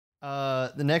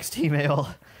The next email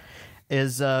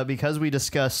is because we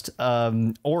discussed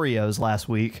Oreos last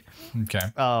week.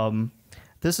 Okay.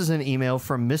 This is an email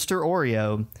from Mr.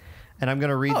 Oreo, and I'm going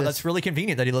to read this. That's really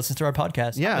convenient that he listens to our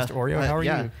podcast. Yeah. Mr. Oreo, how are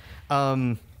you?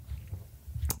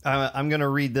 I'm going to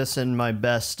read this in my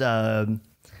best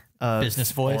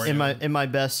Business voice. in my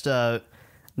best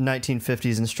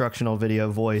 1950s instructional video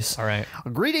voice. All right.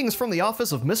 Greetings from the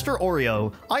office of Mr.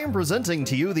 Oreo. I am presenting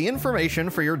to you the information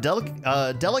for your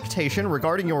delectation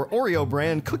regarding your Oreo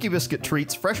brand cookie biscuit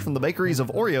treats fresh from the bakeries of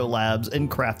Oreo Labs in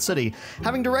Craft City.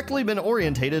 Having directly been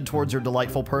orientated towards your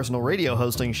delightful personal radio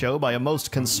hosting show by a most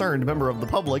concerned member of the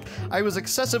public, I was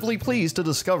excessively pleased to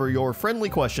discover your friendly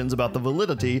questions about the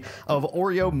validity of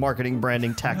Oreo marketing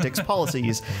branding tactics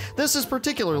policies. This is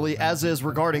particularly as is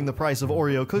regarding the price of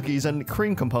Oreo cookies and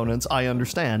cream components, I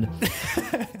understand.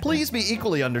 Please be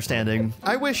equally understanding.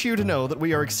 I wish you to know that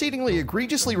we are exceedingly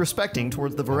egregiously respecting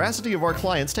towards the veracity of our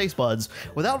clients' taste buds.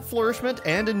 Without flourishment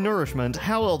and in nourishment,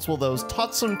 how else will those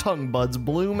totsome tongue buds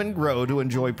bloom and grow to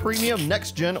enjoy premium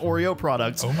next-gen Oreo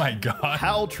products? Oh my God.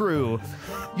 How true.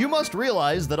 You must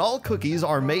realize that all cookies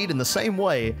are made in the same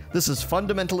way. This is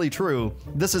fundamentally true.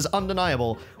 This is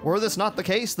undeniable. Were this not the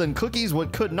case, then cookies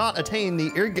could not attain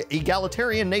the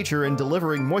egalitarian nature in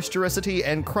delivering moisturosity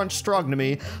and crunch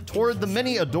strognomy toward the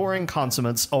many adoring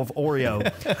consummates of Oreo.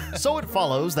 So it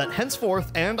follows that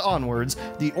henceforth and onwards,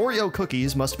 the Oreo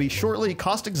cookies must be shortly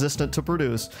cost-existent to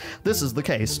produce. This is the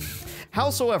case.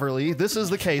 Howsoeverly, this is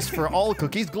the case for all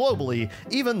cookies globally,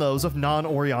 even those of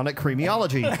non-Oreonic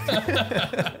creamiology.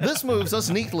 This moves us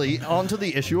neatly onto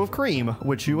the issue of cream,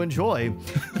 which you enjoy.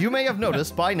 You may have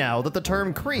noticed by now that the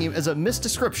term cream is a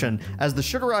misdescription, as the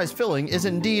sugarized filling is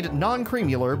indeed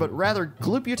non-creamular, but rather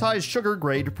glutitized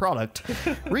sugar-grade product.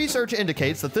 Research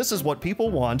indicates that this is what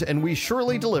people want, and we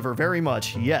surely deliver very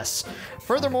much, yes.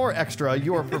 Furthermore, extra,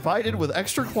 you are provided with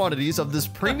extra quantities of this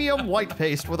premium white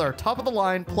paste with our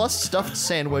top-of-the-line plus stuffed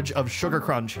sandwich of Sugar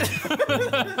Crunch.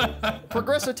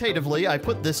 Progressitatively, I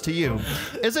put this to you.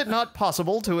 Is it not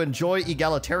possible to enjoy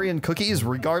egalitarian cookies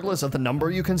regardless of the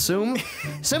number you consume?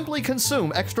 Simply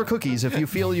consume extra cookies if you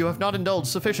feel you have not indulged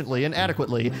sufficiently and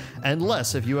adequately, and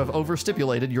less if you have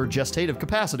overstipulated your gestative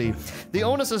capacity. The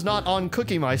onus is not on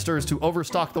cookie meisters to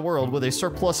overstock the world with a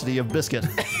surplusity of biscuit.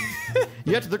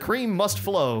 Yet the cream must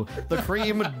flow. The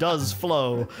cream does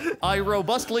flow. I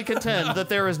robustly contend that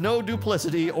there is no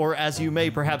duplicity, or as you may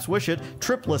perhaps wish it,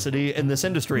 triplicity in this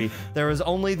industry. There is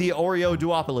only the Oreo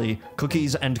duopoly,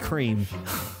 cookies and cream.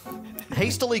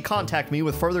 Hastily contact me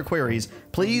with further queries.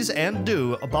 Please and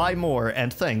do buy more,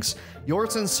 and thanks.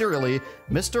 Yours sincerely,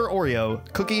 Mr. Oreo.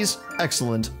 Cookies,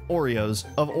 excellent. Oreos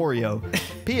of Oreo.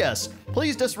 P.S.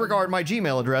 Please disregard my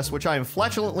Gmail address, which I am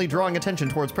flatulently drawing attention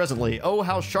towards presently. Oh,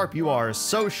 how sharp you are.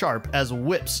 So sharp as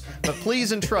whips. But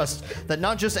please entrust that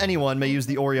not just anyone may use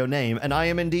the Oreo name, and I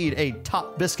am indeed a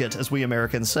top biscuit, as we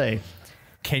Americans say.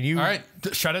 Can you... All right,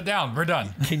 shut it down. We're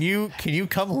done. Can you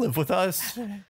come live with us?